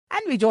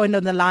we're joined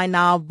on the line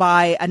now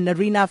by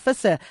Nerina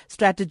Visser,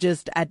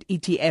 strategist at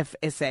ETF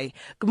SA.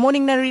 Good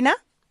morning, Nerina.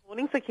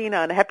 Morning, Sakina,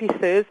 and happy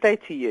Thursday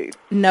to you.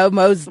 No,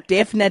 most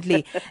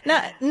definitely.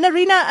 Now,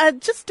 Nerina,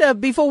 just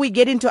before we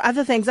get into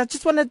other things, I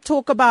just want to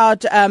talk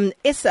about not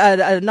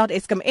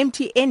Eskom,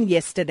 MTN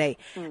yesterday.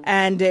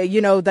 And,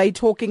 they're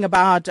talking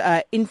about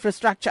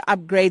infrastructure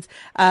upgrades,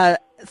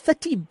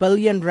 30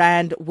 billion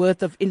rand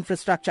worth of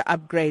infrastructure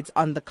upgrades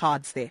on the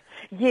cards there.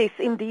 Yes,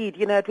 indeed.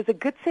 It was a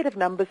good set of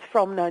numbers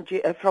from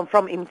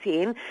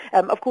MTN.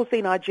 Of course,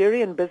 the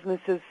Nigerian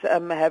businesses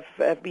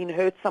have been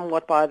hurt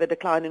somewhat by the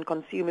decline in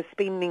consumer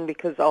spending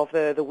because of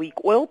the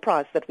weak oil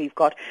price that we've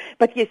got.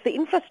 But yes, the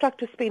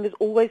infrastructure spend has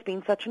always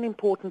been such an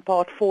important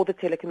part for the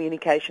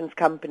telecommunications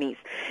companies.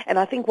 And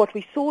I think what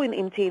we saw in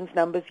MTN's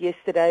numbers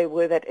yesterday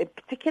were that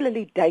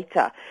particularly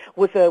data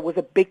was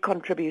a big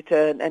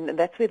contributor, and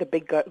that's where the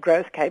big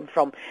growth came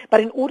from. But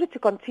in order to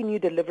continue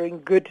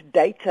delivering good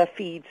data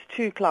feeds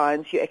to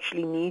clients, you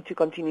actually need to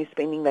continue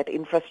spending that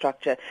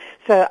infrastructure.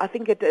 So I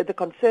think the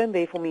concern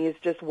there for me is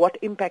just what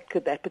impact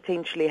could that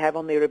potentially have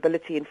on their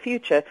ability in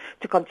future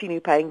to continue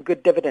paying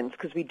good dividends,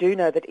 because we do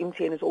know that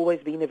MTN has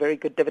always been a very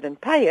good dividend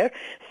payer,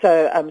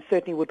 so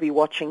certainly would be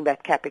watching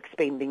that CapEx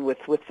spending with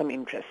some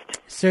interest.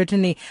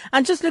 Certainly.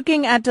 And just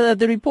looking at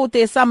the report,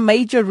 there's some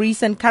major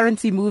recent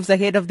currency moves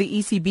ahead of the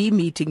ECB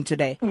meeting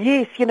today.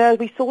 Yes,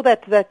 we saw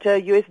that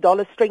US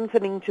dollar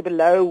strengthening to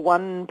below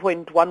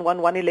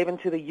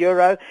 1.111 to the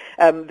euro.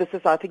 This is,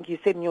 I think you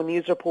said in your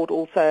news report,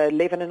 also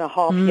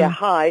 11.5-year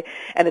high,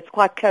 and it's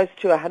quite close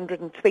to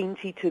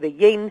 120 to the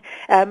yen.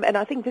 And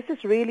I think this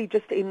is really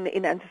just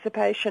in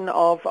anticipation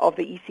of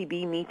the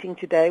ECB meeting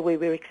today, where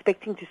we're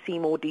expecting to see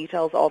more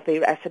details of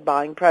their asset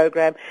buying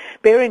program.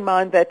 Bear in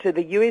mind that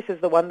the US is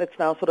the one that's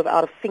now sort of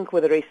out of sync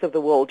with the rest of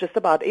the world. Just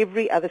about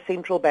every other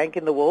central bank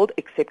in the world,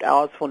 except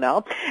ours for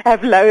now,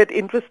 have lowered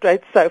interest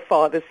rates so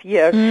far this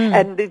year.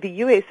 And the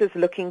US is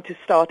looking to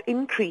start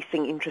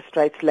increasing interest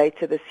rates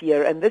later this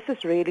year, and this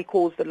has really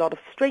caused a lot of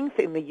strength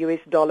in the US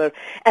dollar,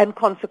 and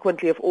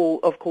consequently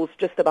of course,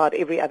 just about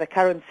every other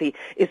currency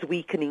is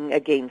weakening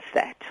against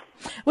that.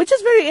 Which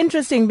is very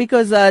interesting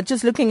because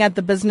just looking at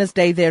the business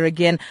day there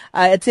again,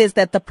 it says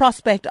that the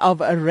prospect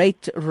of a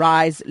rate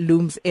rise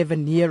looms ever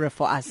nearer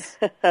for us.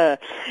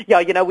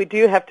 Yeah, we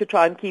do have to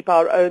try and keep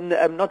our own,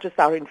 not just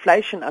our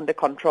inflation under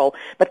control,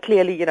 but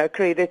clearly,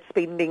 credit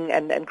spending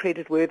and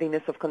credit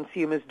worthiness of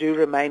consumers do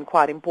remain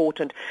quite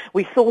important.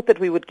 We thought that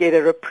we would get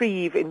a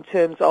reprieve in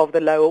terms of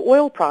the lower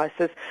oil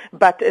prices,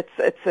 but it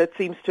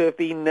seems to have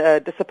been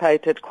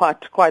dissipated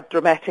quite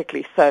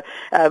dramatically. So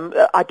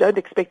I don't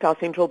expect our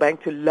central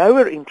bank to lower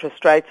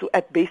interest rates.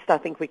 At best, I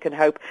think we can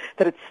hope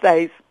that it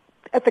stays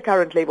at the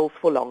current levels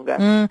for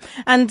longer.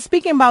 And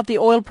speaking about the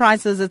oil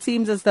prices, it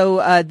seems as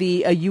though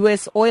the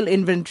US oil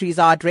inventories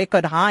are at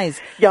record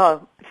highs. Yeah.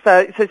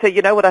 So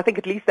you know what, I think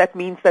at least that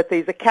means that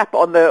there's a cap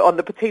on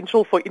the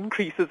potential for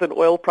increases in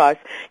oil price.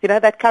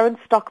 That current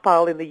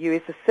stockpile in the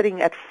US is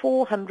sitting at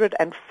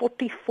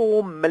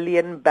 444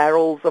 million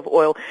barrels of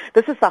oil.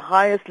 This is the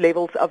highest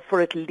levels of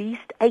for at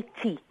least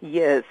 80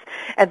 years.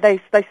 And they're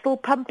still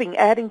pumping,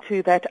 adding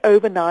to that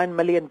over 9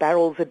 million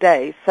barrels a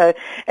day. So,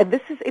 and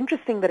this is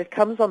interesting that it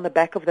comes on the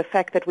back of the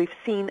fact that we've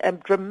seen a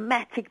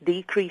dramatic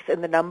decrease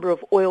in the number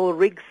of oil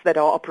rigs that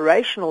are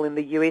operational in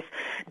the US,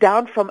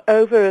 down from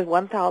over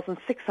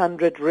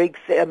 1,600 rigs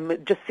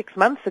just 6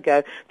 months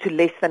ago to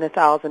less than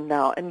 1,000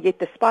 now, and yet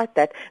despite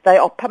that they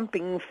are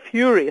pumping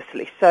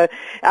furiously. So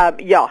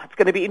it's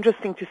going to be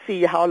interesting to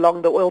see how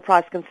long the oil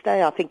price can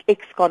stay. I think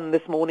Excon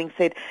this morning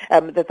said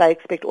that they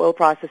expect oil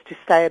prices to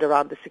stay at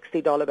around the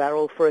 $60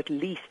 barrel for at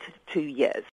least 2 years.